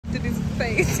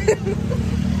face.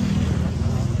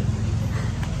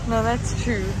 No, that's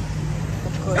true.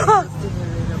 Of course, it's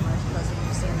stimulated much because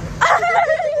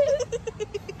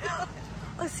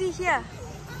Oh, see here.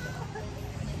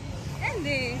 and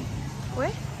they.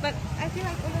 Where? But I feel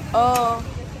like all of them. Oh,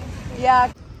 yeah.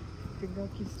 I think I'll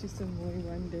kiss to some boy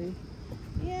one day.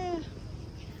 Yeah.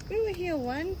 We were here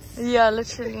once. Yeah,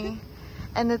 literally.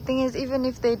 And the thing is, even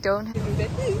if they don't have...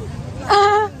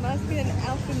 Must be an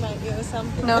alpha nightmare or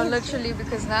something. No, literally,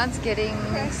 because now it's getting...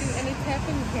 Crashing and it's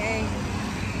happened again.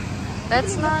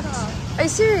 That's not... Are you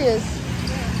serious?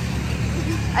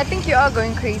 I think you are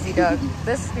going crazy, dog.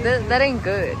 That ain't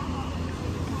good.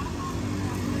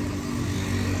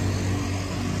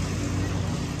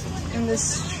 In the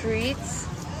streets.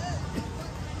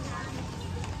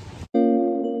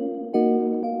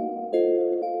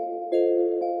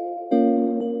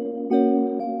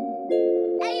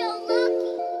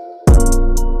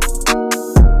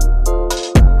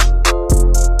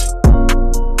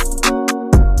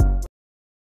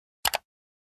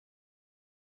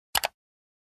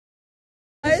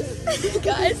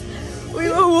 Guys, we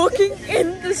were walking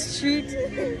in the street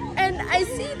and I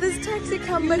see this taxi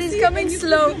come, but he's coming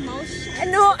slow.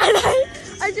 And no, and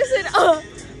I just said, oh,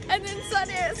 and then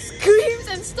Sadia screams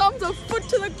and stomps her foot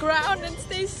to the ground and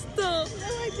stays still. No,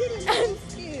 I didn't. And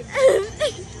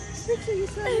Picture you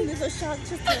saying there's a shark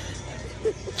just like...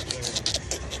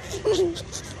 And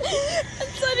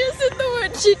Sadia said the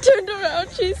word, she turned around,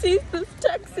 she sees this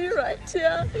taxi right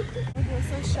here. I was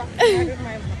so shocked out of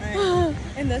my mind.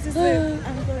 And this is the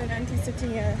uncle and auntie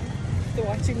sitting here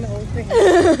watching the whole thing.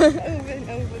 Over and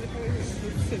over the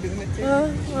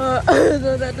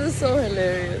No, that was so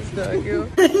hilarious, dog.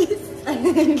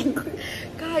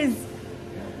 Guys,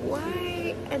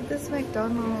 why at this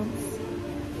McDonald's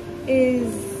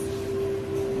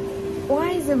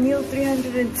why is a meal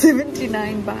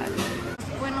 379 baht? What's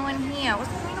going on here? What's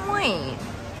going on?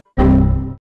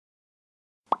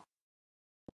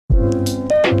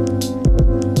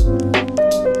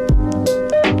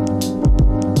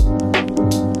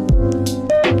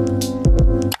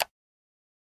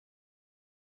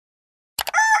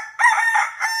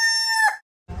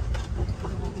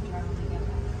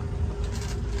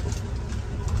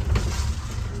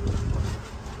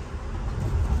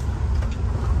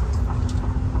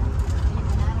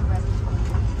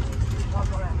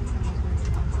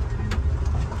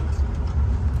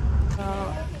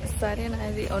 Sadia and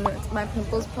Ivy, oh no, my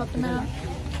pimples popping out.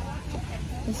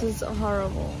 This is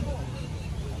horrible.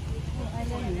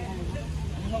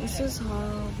 This is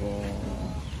horrible.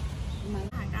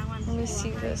 Let me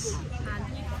see this.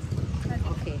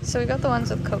 So we got the ones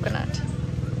with coconut.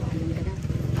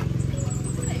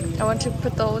 I want to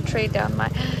put the whole tray down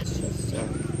my...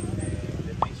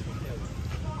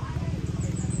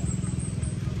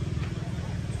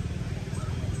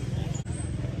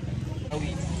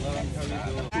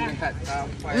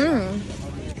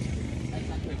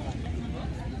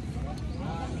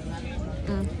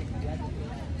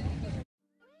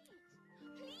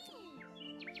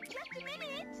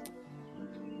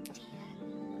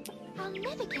 I'll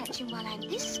never catch him while I'm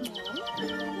this small.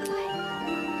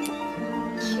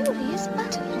 Curious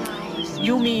butterflies.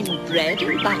 You mean bread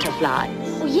and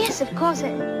butterflies? Oh yes, of course.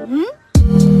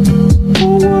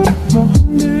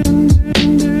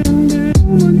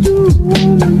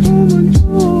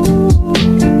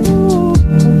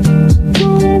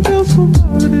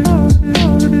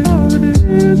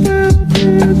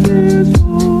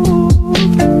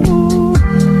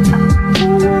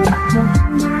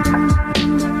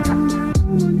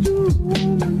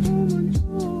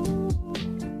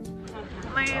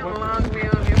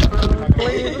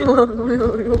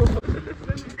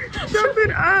 Jump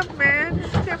it up, man.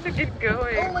 It's time to get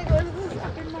going. Oh my god, this is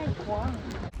in my one.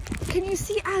 Can you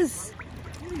see us?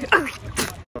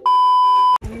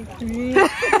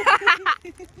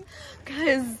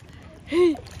 Guys,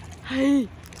 hey,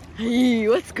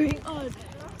 what's going on?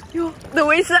 Yo, the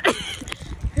way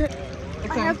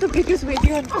I have the biggest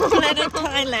video on planet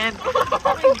Thailand. Oh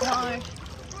my god.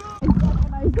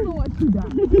 I don't know what to do.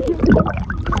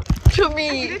 To me.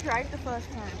 You did right the first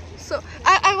time. So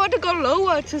I want to go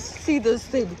lower to see this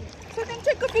thing. So then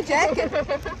take off your jacket.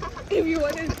 If you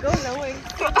want to go lower.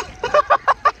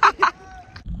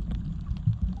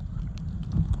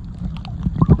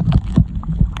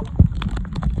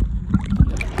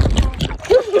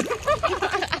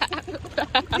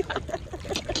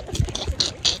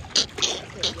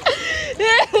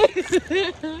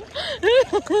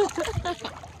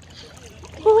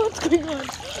 What's going on?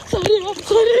 Sorry, what's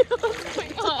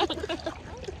going on?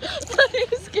 Sorry,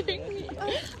 you're scaring me.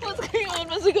 What's going on?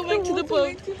 must go back to the boat.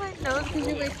 Went to my nose because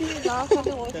you're making me laugh on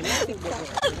the water.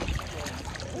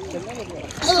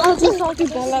 I'll just salty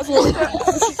balls.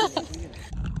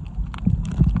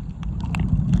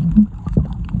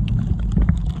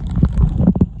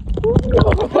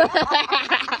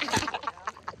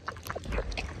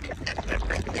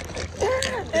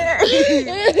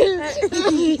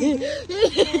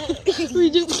 We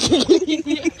just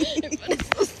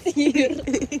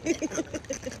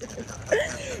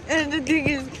And the thing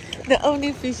is, the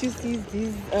only fish you see is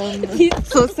these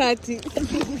sosaties.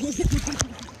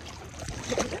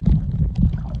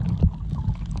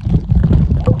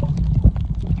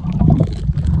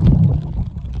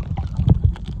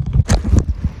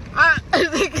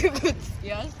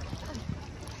 Yes.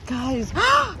 Guys,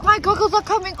 my goggles are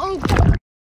coming off.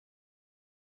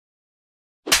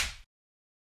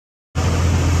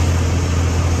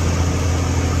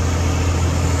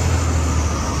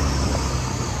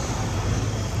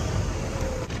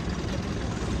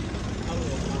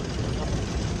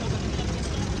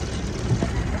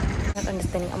 Not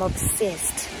understanding. I'm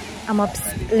obsessed.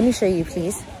 Let me show you,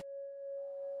 please.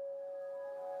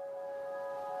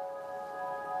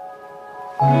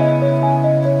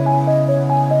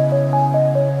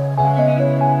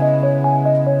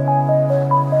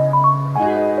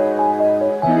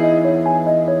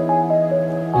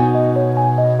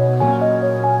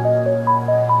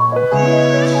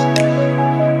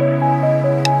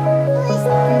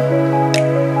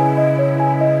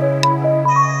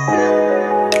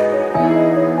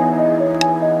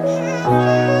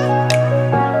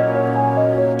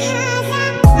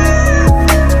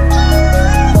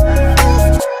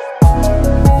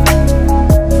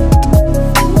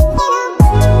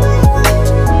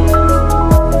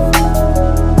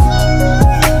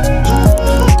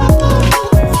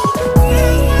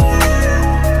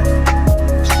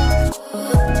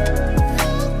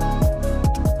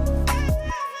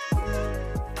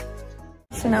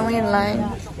 So now we're in line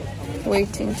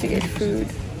waiting to get food.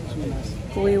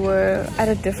 We were at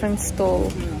a different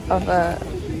stall of a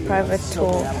private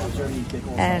tour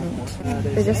and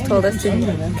they just told us to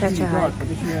catch a hike.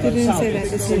 They didn't say that.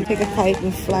 They said take a kite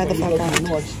and fly the fuck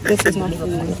out. This is not for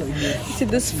you. See,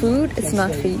 this food, it's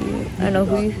not for you. I don't know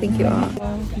who you think you are.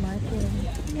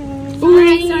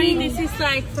 Sorry, this is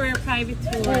like for a private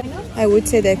tour. I would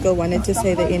say that girl wanted to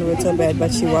say the N-word so bad,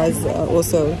 but she was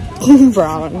also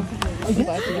brown.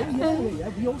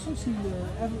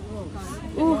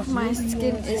 Ooh, my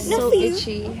skin is so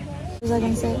itchy. What was I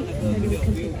gonna say?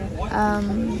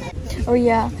 Oh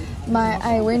yeah,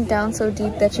 I went down so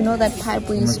deep that you know that pipe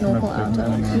where you snorkel out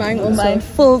of? Mine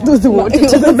filled with water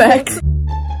to the max.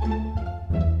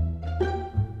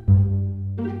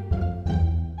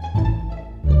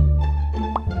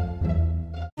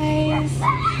 Guys,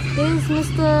 there's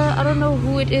Mr. I don't know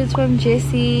who it is from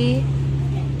Jessie.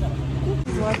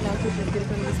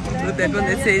 With that one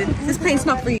that said, this paint's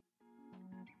not for you.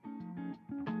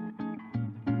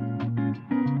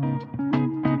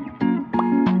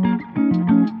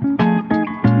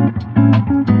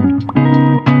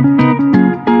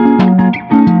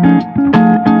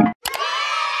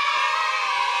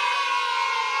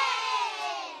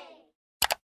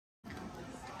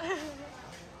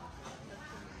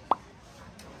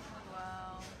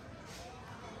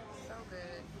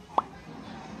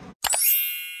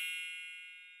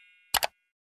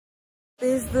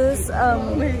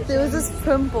 There was this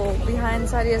pimple behind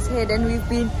Sadia's head and we've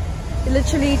been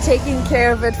literally taking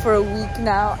care of it for a week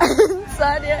now. And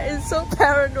Sadia is so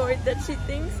paranoid that she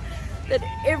thinks that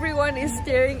everyone is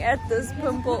staring at this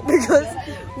pimple because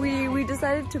we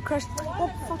decided to crush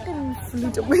what fucking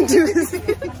flute I'm going to do.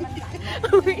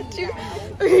 We're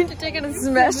going to take it and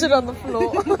smash it on the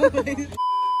floor.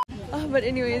 But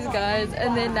anyways guys,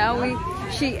 and then now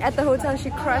she at the hotel she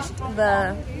crushed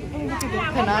the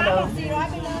panado.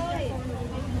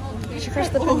 She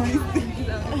crushed the panado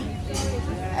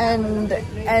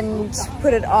and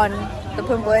put it on the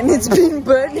pimple and it's been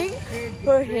burning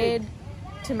her head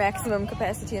to maximum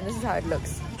capacity and this is how it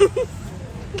looks.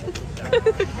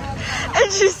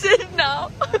 And she said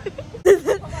now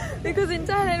because in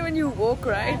Thailand when you walk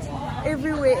right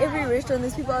everywhere, every restaurant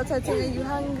there's people outside saying, are you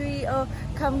hungry or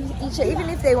come eat here, even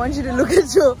if they want you to look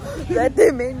at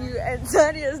their menu. And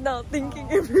Sadia is now thinking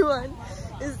everyone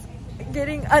is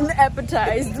getting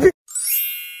unappetized.